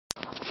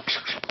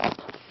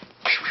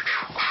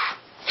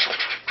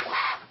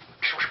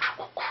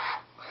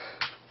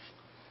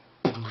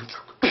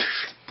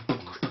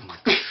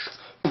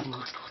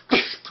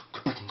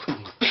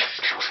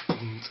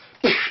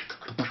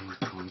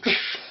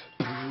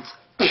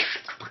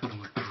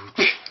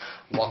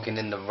walking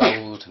in the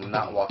road, I'm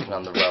not walking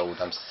on the road.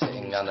 I'm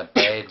sitting on a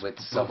bed with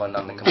someone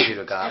on the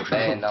computer, got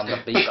band on the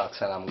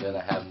beatbox, and I'm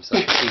gonna have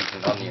some cheese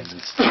and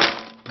onions,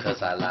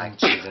 cause I like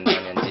cheese and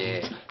onions,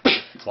 yeah.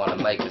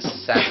 Wanna make a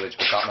sandwich,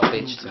 but got no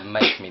bitch to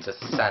make me the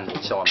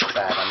sandwich, so I'm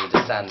sad. I need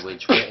a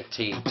sandwich with a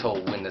tea, toe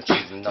in the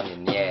cheese and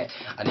onion, yeah.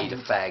 I need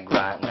a fag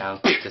right now,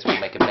 this will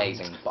make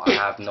amazing, but I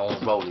have no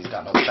rollies,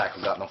 got no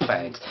tobacco, got no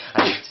fags.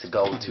 I need to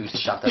go to the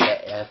shop to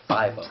get a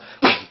fiver,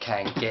 but you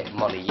can't get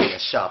money in a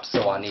shop,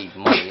 so I need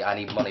money. I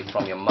need money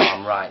from your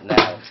mom right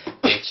now,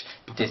 bitch.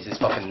 This is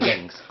fucking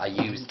links. I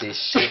use this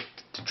shit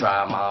to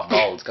dry my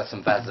balls. Got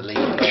some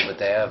Vaseline over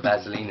there.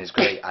 Vaseline is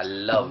great. I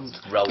love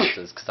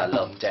roses cause I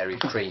love dairy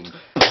cream.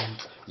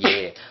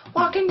 Yeah.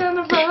 Walking down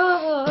the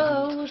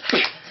road,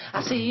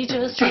 I see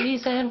just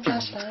trees and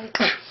flashlights.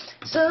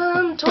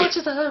 Some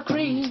torches are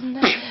green,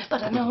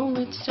 but I know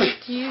it's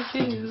just you.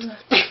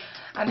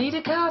 I need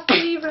a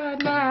coffee right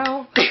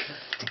now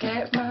to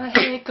get my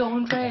head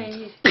going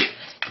right.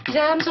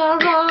 Times are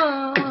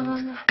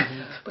wrong,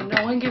 but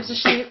no one gives a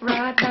shit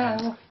right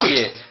now.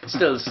 Yeah,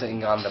 still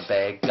sitting on the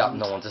bed, got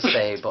no one to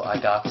say, but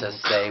I got to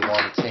say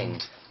one thing.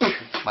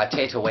 My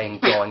tato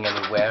ain't going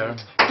anywhere.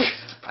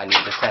 I need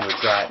a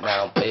sandwich right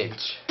now,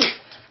 bitch.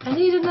 I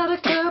need another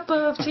cup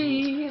of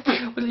tea.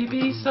 Will you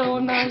be so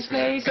nice,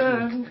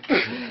 Nathan,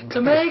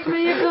 to make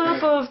me a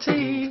cup of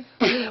tea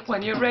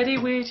when you're ready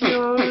with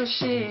your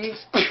shit?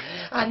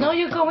 I know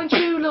you're going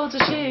through loads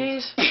of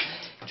shit,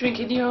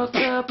 drinking your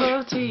cup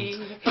of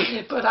tea,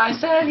 but I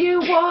tell you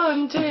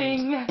one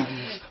thing,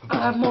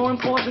 I'm more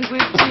important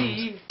with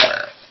tea.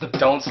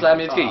 Don't slam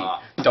your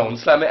feet, don't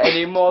slam it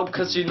anymore,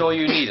 cause you know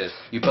you need it.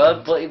 You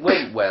but it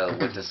went well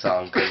with the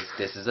song, cause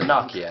this is a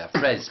Nokia,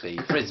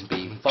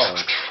 Frisbee phone.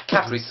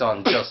 Capri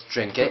Sun, just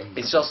drink it,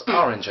 it's just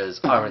oranges.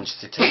 Orange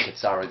to take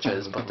it's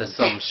oranges, but there's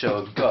some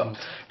sugar.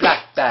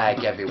 Black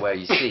bag everywhere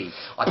you see.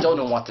 I don't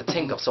know what to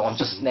think of, so I'm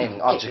just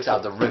naming objects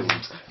out of the room.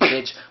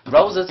 Bitch,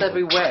 roses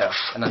everywhere,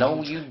 and I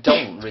know you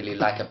don't really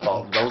like it,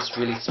 but roses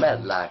really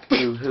smell like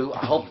boo-hoo.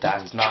 I hope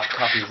that's not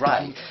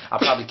copyright. I'll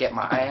probably get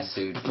my ass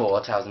sued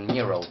for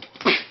 €1,000.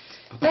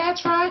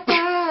 That's right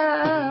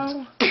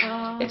now,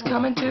 it's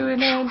coming to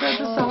an end of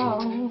the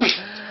song.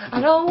 I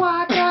know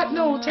I got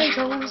no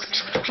titles,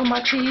 but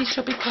my tea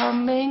should be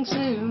coming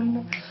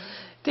soon.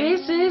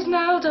 This is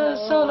now the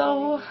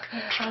solo,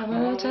 I'm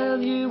gonna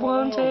tell you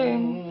one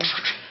thing.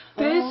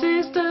 This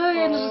is the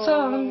end of the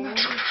song,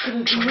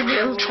 gonna do a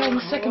little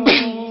 10-second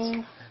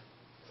beat.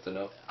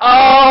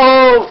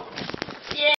 Oh!